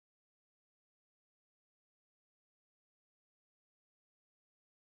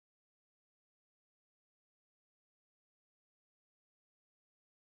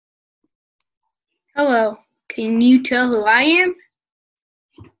Hello, can you tell who I am?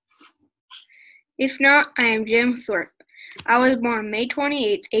 If not, I am Jim Thorpe. I was born May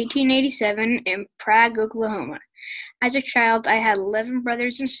 28, 1887 in Prague, Oklahoma. As a child, I had 11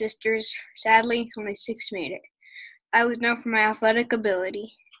 brothers and sisters. Sadly, only 6 made it. I was known for my athletic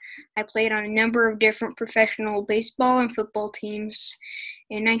ability. I played on a number of different professional baseball and football teams.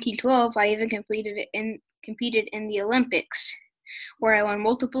 In 1912, I even competed in the Olympics, where I won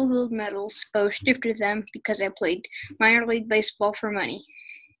multiple gold medals, but was stripped of them because I played minor league baseball for money.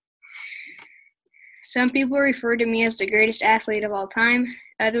 Some people refer to me as the greatest athlete of all time.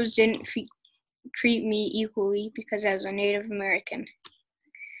 Others didn't treat me equally because I was a Native American.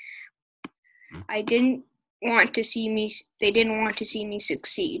 They didn't want to see me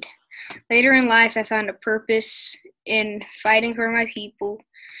succeed. Later in life, I found a purpose in fighting for my people.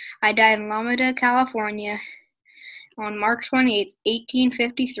 I died in Alameda, California on March 28,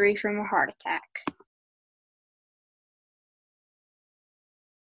 1853 from a heart attack.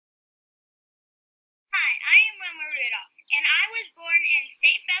 Hi, I am Wilma Rudolph, and I was born in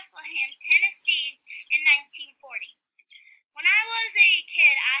St. Bethlehem, Tennessee in 1940. When I was a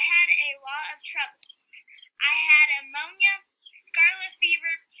kid, I had a lot of troubles. I had pneumonia, scarlet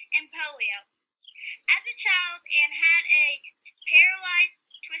fever, and polio. As a child, and had a paralyzed,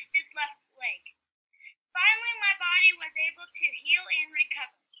 twisted left leg. Finally, my body was able to heal and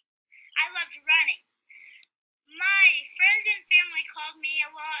recover. I loved running. My friends and family called me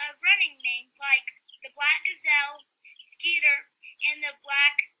a lot of running names like the Black Gazelle, Skeeter, and the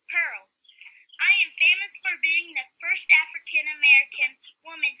Black Pearl. I am famous for being the first African American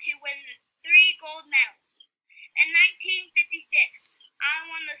woman to win the 3 gold medals. In 1956, I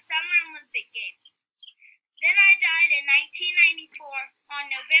won the Summer Olympic Games. Then I died in 1994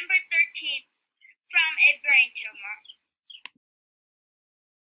 on November 13th from a brain tumor.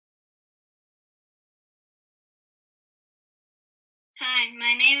 Hi,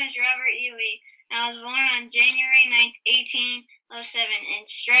 my name is Robert E. Lee. I was born on January 9th, 1807 in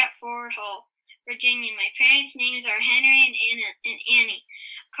Stratford Hall, Virginia. My parents' names are Henry and Annie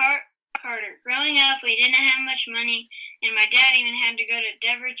Carter. Growing up, we didn't have much money, and my dad even had to go to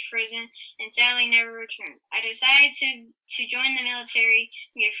Devil's prison and sadly never returned. I decided to join the military,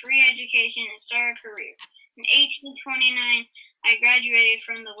 get free education, and start a career. In 1829, I graduated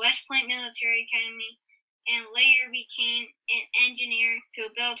from the West Point Military Academy and later became an engineer who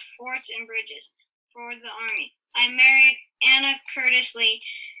built forts and bridges for the Army. I married Anna Curtis Lee,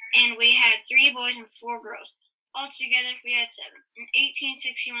 and we had 3 boys and 4 girls. Altogether, we had 7. In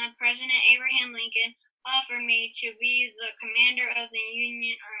 1861, President Abraham Lincoln offered me to be the commander of the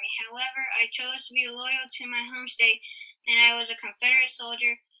Union Army. However, I chose to be loyal to my home state, and I was a Confederate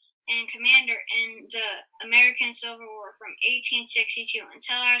soldier and commander in the American Civil War from 1862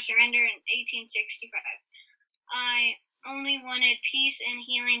 until our surrender in 1865. I only wanted peace and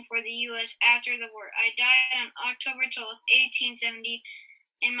healing for the U.S. after the war. I died on October 12, 1870,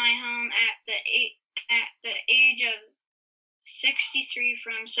 in my home at the age of 63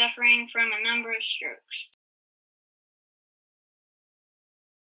 from suffering from a number of strokes.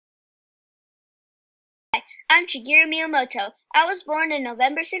 Hi, I'm Shigeru Miyamoto. I was born on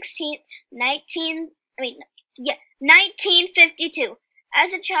November 16th, 1952.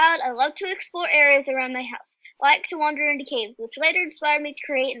 As a child, I loved to explore areas around my house. I liked to wander into caves, which later inspired me to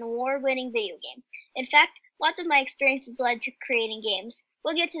create an award-winning video game. In fact, lots of my experiences led to creating games.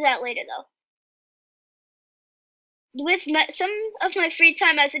 We'll get to that later, though. With some of my free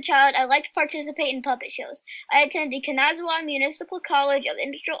time as a child, I liked to participate in puppet shows. I attended Kanazawa Municipal College of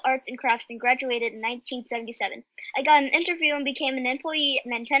Industrial Arts and Crafts and graduated in 1977. I got an interview and became an employee at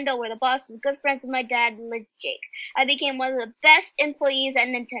Nintendo, where the boss was good friends with my dad, Jake. I became one of the best employees at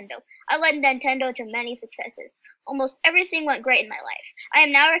Nintendo. I led Nintendo to many successes. Almost everything went great in my life. I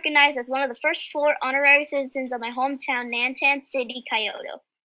am now recognized as one of the first 4 honorary citizens of my hometown, Nantan City, Kyoto.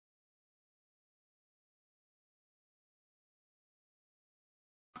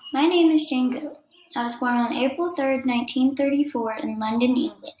 My name is Jane Goat. I was born on April 3rd, 1934 in London,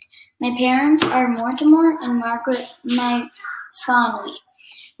 England. My parents are Mortimer and Margaret Fonnelly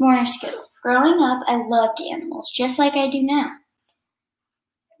Morningskittle. Growing up, I loved animals, just like I do now.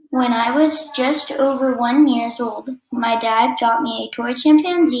 When I was just over 1 year old, my dad got me a toy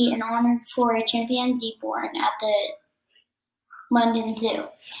chimpanzee in honor for a chimpanzee born at the London Zoo.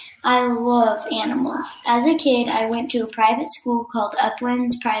 I love animals. As a kid, I went to a private school called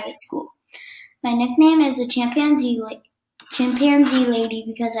Uplands Private School. My nickname is the Chimpanzee Lady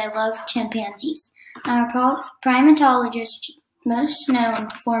because I love chimpanzees. I'm a primatologist, most known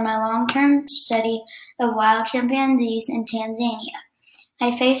for my long-term study of wild chimpanzees in Tanzania.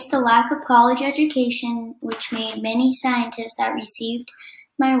 I faced the lack of college education, which made many scientists that received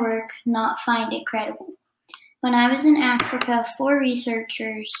my work not find it credible. When I was in Africa, 4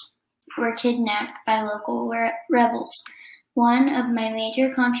 researchers were kidnapped by local rebels. One of my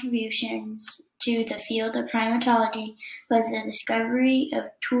major contributions to the field of primatology was the discovery of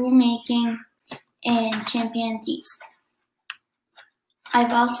tool making in chimpanzees.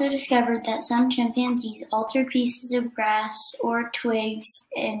 I've also discovered that some chimpanzees alter pieces of grass or twigs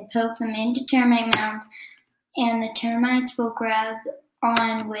and poke them into termite mounds, and the termites will grab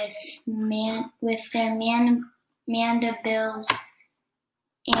on with their mandibles,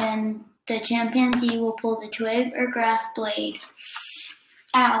 and the chimpanzee will pull the twig or grass blade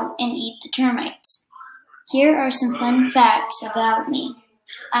out and eat the termites. Here are some fun facts about me.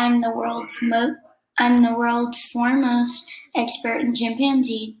 I'm the world's foremost expert in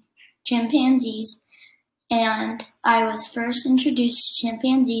chimpanzees, and I was first introduced to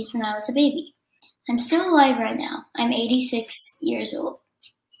chimpanzees when I was a baby. I'm still alive right now. I'm 86 years old.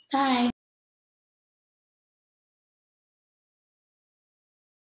 Bye.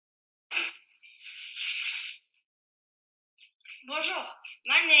 Bonjour,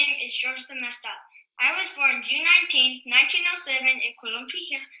 my name is Georges de Mastal. I was born June 19, 1907 in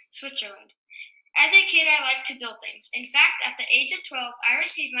Colombia, Switzerland. As a kid, I liked to build things. In fact, at the age of 12, I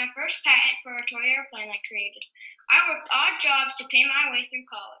received my first patent for a toy airplane I created. I worked odd jobs to pay my way through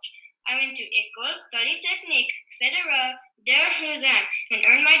college. I went to École Polytechnique Fédérale de Lausanne and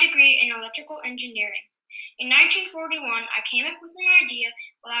earned my degree in electrical engineering. In 1941, I came up with an idea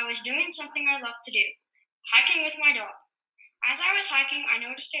while I was doing something I loved to do, hiking with my dog. As I was hiking, I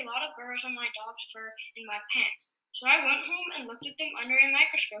noticed a lot of burrs on my dog's fur in my pants. So I went home and looked at them under a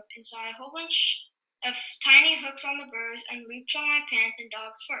microscope and saw a whole bunch of tiny hooks on the burrs and loops on my pants and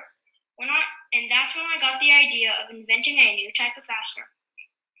dog's fur. And that's when I got the idea of inventing a new type of fastener,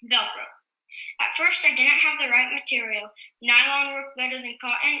 Velcro. At first, I didn't have the right material. Nylon worked better than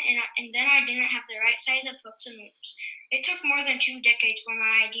cotton, and then I didn't have the right size of hooks and loops. It took more than 2 decades for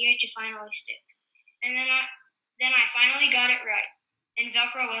my idea to finally stick. And then I finally got it right, and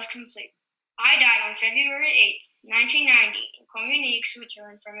Velcro was complete. I died on February 8, 1990, in Communique,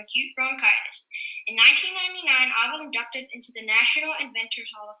 Switzerland, from acute bronchitis. In 1999, I was inducted into the National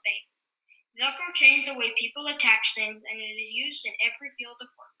Inventors Hall of Fame. Velcro changed the way people attach things, and it is used in every field of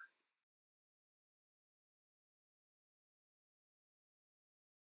work.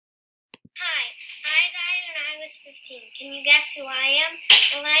 Hi, I died when I was 15. Can you guess who I am?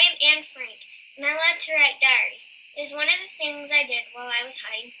 Well, I am Anne Frank, and I love to write diaries. It is one of the things I did while I was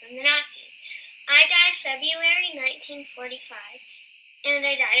hiding from the Nazis. I died February 1945, and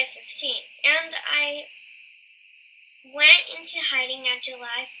I died at 15. And I went into hiding at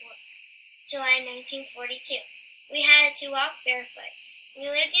July 1942. We had to walk barefoot. We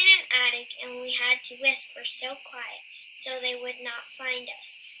lived in an attic, and we had to whisper so quiet so they would not find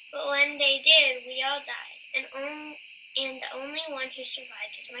us. But when they did, we all died, and the only one who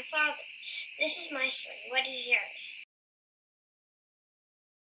survived is my father. This is my story. What is yours?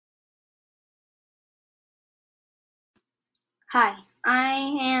 Hi, I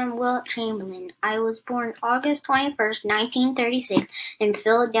am Will Chamberlain. I was born August 21st, 1936 in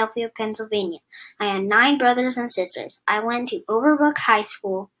Philadelphia, Pennsylvania. I had 9 brothers and sisters. I went to Overbrook High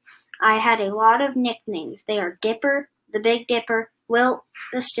School. I had a lot of nicknames. They are Dipper, the Big Dipper, Wilt,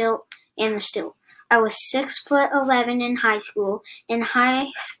 the Stilt, and the Stilt. I was 6'11" in high school. In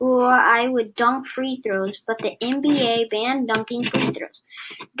high school, I would dunk free throws, but the NBA banned dunking free throws.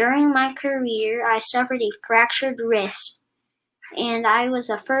 During my career, I suffered a fractured wrist, and I was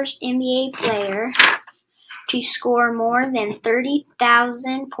the first NBA player to score more than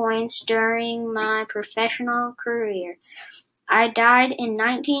 30,000 points during my professional career. I died in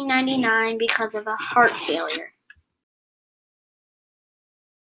 1999 because of a heart failure.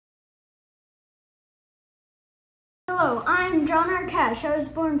 Hello, I'm John R. Cash. I was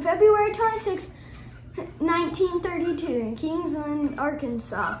born February 26, 1932 in Kingsland,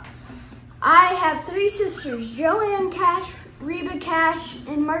 Arkansas. I have 3 sisters, Joanne Cash, Reba Cash,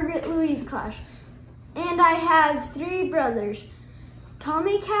 and Margaret Louise Cash. And I have 3 brothers,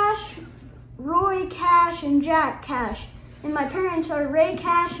 Tommy Cash, Roy Cash, and Jack Cash. And my parents are Ray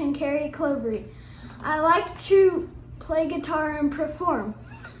Cash and Carrie Clovery. I like to play guitar and perform.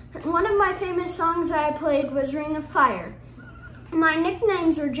 One of my famous songs I played was Ring of Fire. My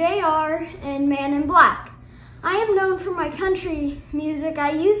nicknames were JR and Man in Black. I am known for my country music.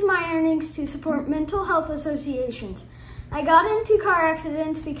 I use my earnings to support mental health associations. I got into car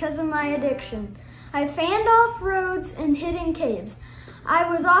accidents because of my addiction. I fanned off roads and hid in caves. I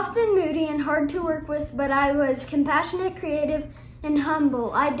was often moody and hard to work with, but I was compassionate, creative, and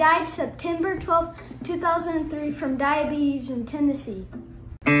humble. I died September 12, 2003 from diabetes in Tennessee.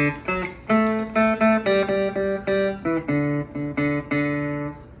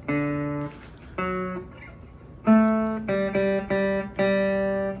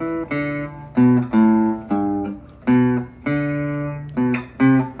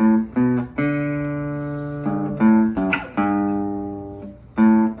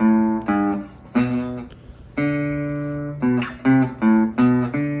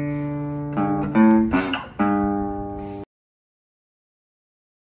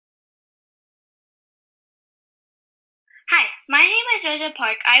 Hi, my name is Rosa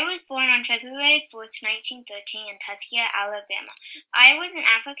Park. I was born on February 4th, 1913 in Tuskegee, Alabama. I was an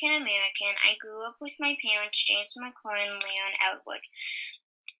African American. I grew up with my parents, James McClure and Leon Edwards.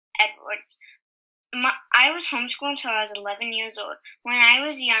 I was homeschooled until I was 11 years old. When I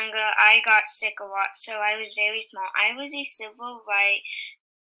was younger, I got sick a lot, so I was very small. I was a civil rights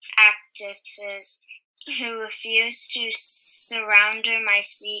activist who refused to surrender my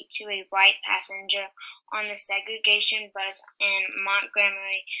seat to a white passenger on the segregation bus in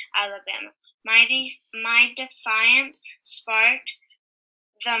Montgomery, Alabama. My defiance sparked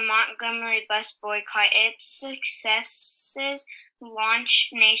the Montgomery bus boycott. Its successes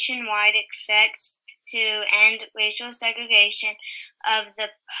launched nationwide efforts to end racial segregation of the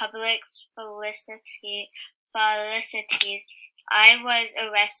public felicities. I was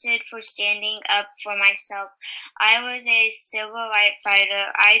arrested for standing up for myself. I was a civil rights fighter.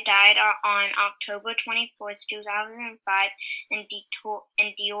 I died on October 24th, 2005 in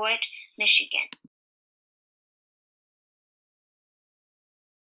Detroit, Michigan.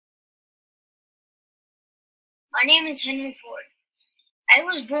 My name is Henry Ford. I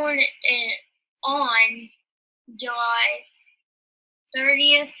was born on July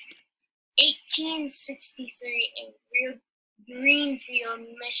 30th, 1863 in Greenfield,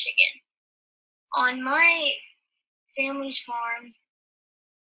 Michigan. On my family's farm,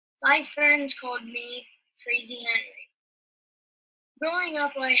 my friends called me Crazy Henry. Growing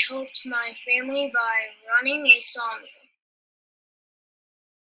up, I helped my family by running a sawmill.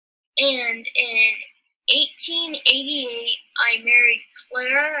 And in 1888, I married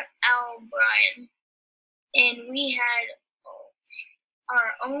Claire O'Brien, and we had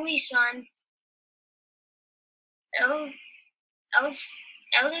our only son,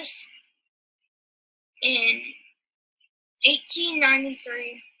 Ellis, in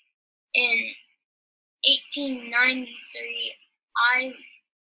 1893. In 1893, I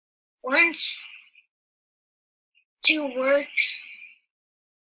went to work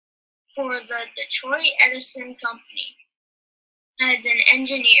for the Detroit Edison Company as an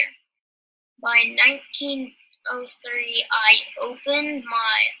engineer. By 1903, I opened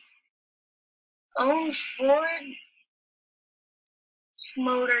my own Ford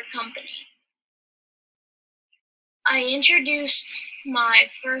Motor Company. I introduced my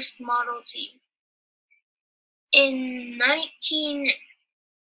first Model T. In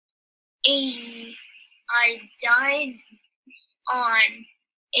 1980, I died on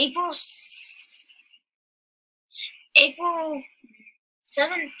April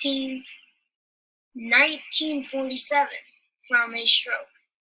 17th, 1947, from a stroke.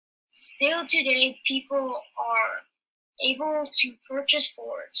 Still today, people are able to purchase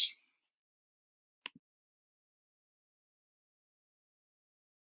Fords.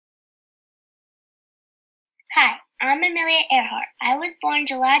 Hi, I'm Amelia Earhart. I was born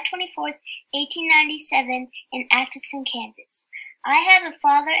July 24th, 1897 in Atchison, Kansas. I have a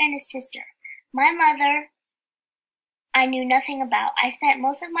father and a sister. My mother I knew nothing about. I spent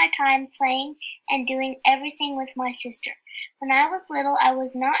most of my time playing and doing everything with my sister. When I was little, I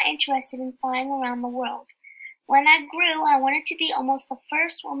was not interested in flying around the world. When I grew, I wanted to be almost the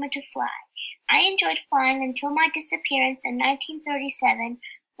first woman to fly. I enjoyed flying until my disappearance in 1937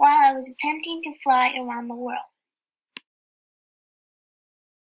 while I was attempting to fly around the world.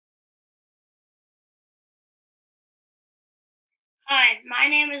 Hi, my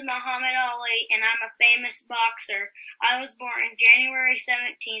name is Muhammad Ali, and I'm a famous boxer. I was born on January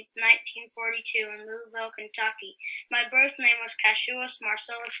 17th, 1942 in Louisville, Kentucky. My birth name was Cassius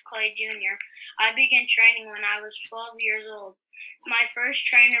Marcellus Clay Jr. I began training when I was 12 years old. My first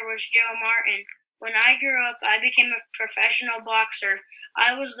trainer was Joe Martin. When I grew up, I became a professional boxer.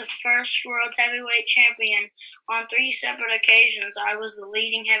 I was the first world heavyweight champion. On 3 separate occasions, I was the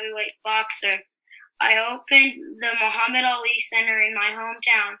leading heavyweight boxer. I opened the Muhammad Ali Center in my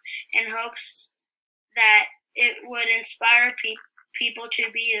hometown in hopes that it would inspire people to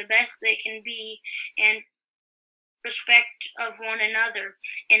be the best they can be and respect of one another.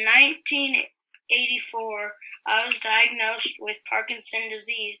 In 1986, 1984, I was diagnosed with Parkinson's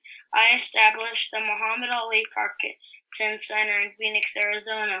disease. I established the Muhammad Ali Parkinson Center in Phoenix,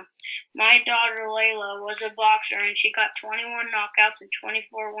 Arizona. My daughter Layla was a boxer and she got 21 knockouts and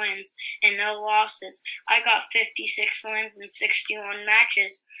 24 wins and no losses. I got 56 wins in 61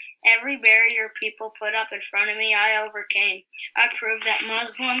 matches. Every barrier people put up in front of me, I overcame. I proved that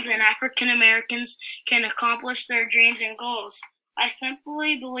Muslims and African Americans can accomplish their dreams and goals. I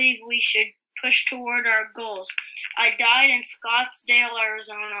simply believe we should push toward our goals. I died in Scottsdale,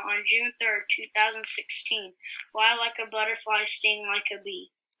 Arizona on June 3rd, 2016. Fly like a butterfly, sting like a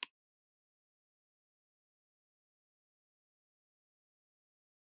bee.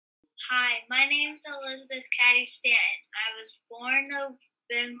 Hi, my name is Elizabeth Caddy Stanton. I was born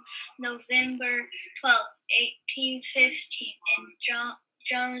November 12, 1815 in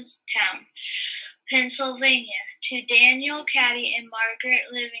Jonestown, Pennsylvania, to Daniel Caddy and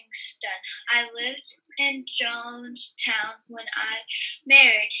Margaret Livingston. I lived in Jonestown when I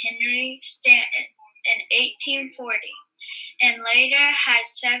married Henry Stanton in 1840 and later had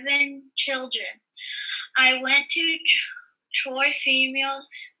 7 children. I went to Troy Female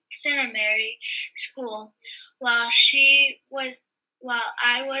Seminary School. While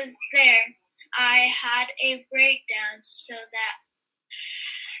I was there, I had a breakdown, so that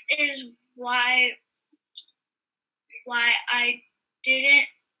is why I didn't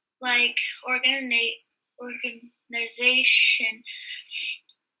like organization,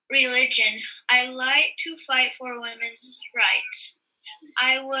 religion. I like to fight for women's rights.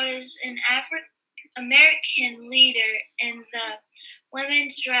 I was an American leader in the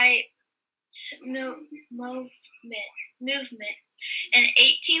women's rights movement. In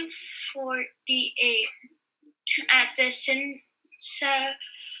 1848, at the Sioux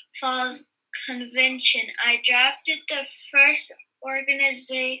Falls Convention, I drafted the first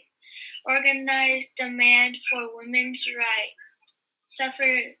organized demand for women's rights,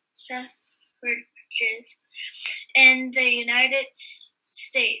 suffrages in the United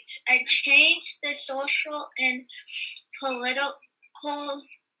States. I changed the social and political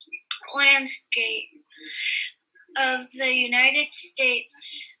landscape of the United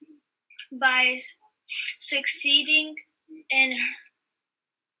States by succeeding in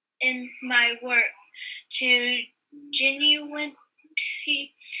my work to genuine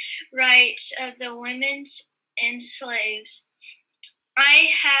rights of the women and slaves. I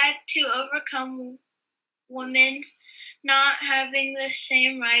had to overcome women not having the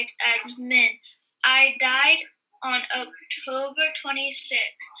same rights as men. I died on October 26,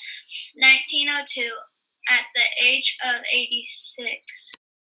 1902, at the age of 86.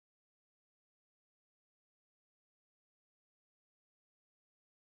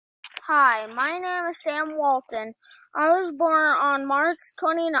 Hi, my name is Sam Walton. I was born on March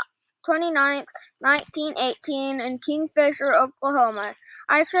 29th, 1918 in Kingfisher, Oklahoma.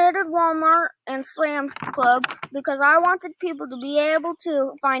 I created Walmart and Sam's Club because I wanted people to be able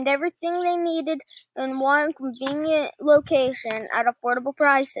to find everything they needed in one convenient location at affordable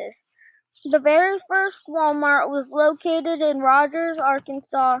prices. The very first Walmart was located in Rogers,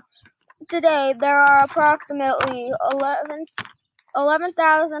 Arkansas. Today, there are approximately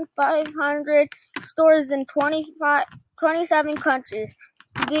 11,500 stores in 27 countries.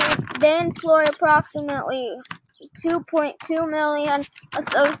 They employ approximately 2.2 million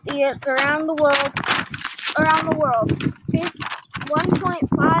associates around the world.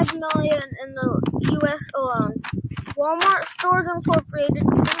 1.5 million in the U.S. alone. Walmart Stores Incorporated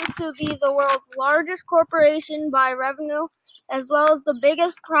continues to be the world's largest corporation by revenue, as well as the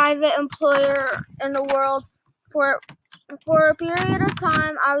biggest private employer in the world. For a period of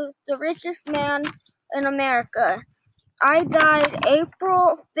time, I was the richest man in America. I died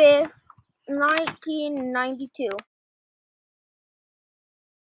April 5th, 1992.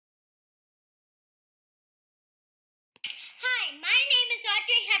 Hi, my name is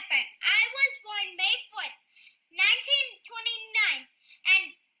Audrey Hepburn. I was born May 4th, 1929 in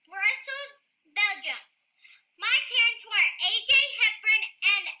Brussels, Belgium. My parents were A.J. Hepburn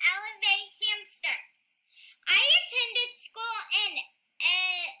and Ellen May Hamster. I attended school in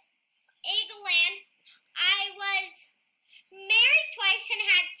England. I was married twice and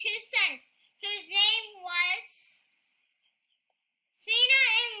had 2 sons whose name was Sina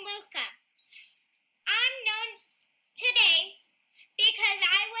and Luca. I'm known today because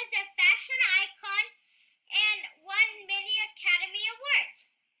I was a fashion icon and won many Academy Awards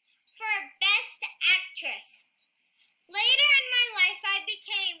for Best Actress. Later in my life, I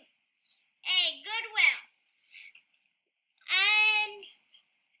became a Goodwill and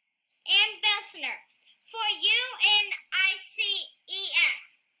ambassador for UNICEF,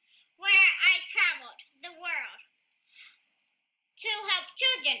 where I traveled. to help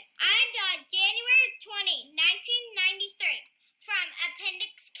children. I died January 20, 1993 from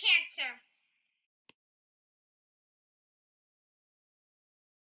appendix cancer.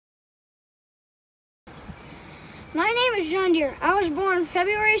 My name is John Deere. I was born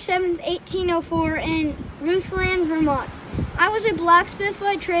February 7th, 1804 in Ruthland, Vermont. I was a blacksmith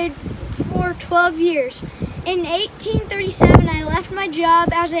by trade for 12 years. In 1837, I left my job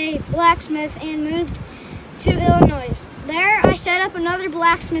as a blacksmith and moved to Illinois. There, I set up another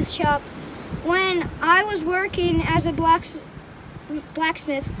blacksmith shop. When I was working as a blacksmith,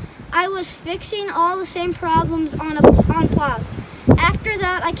 I was fixing all the same problems on plows. After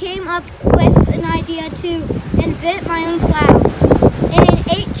that, I came up with an idea to invent my own plow. In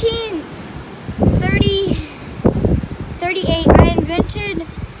 1838, I invented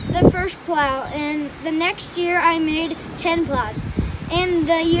the first plow, and the next year I made 10 plows. And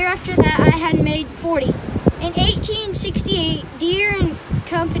the year after that, I had made 40. In 1868, Deere and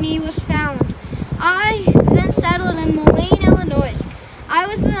Company was founded. I then settled in Moline, Illinois. I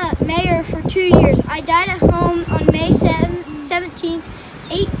was the mayor for 2 years. I died at home on May 17th,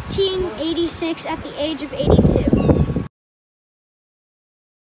 1886 at the age of 82.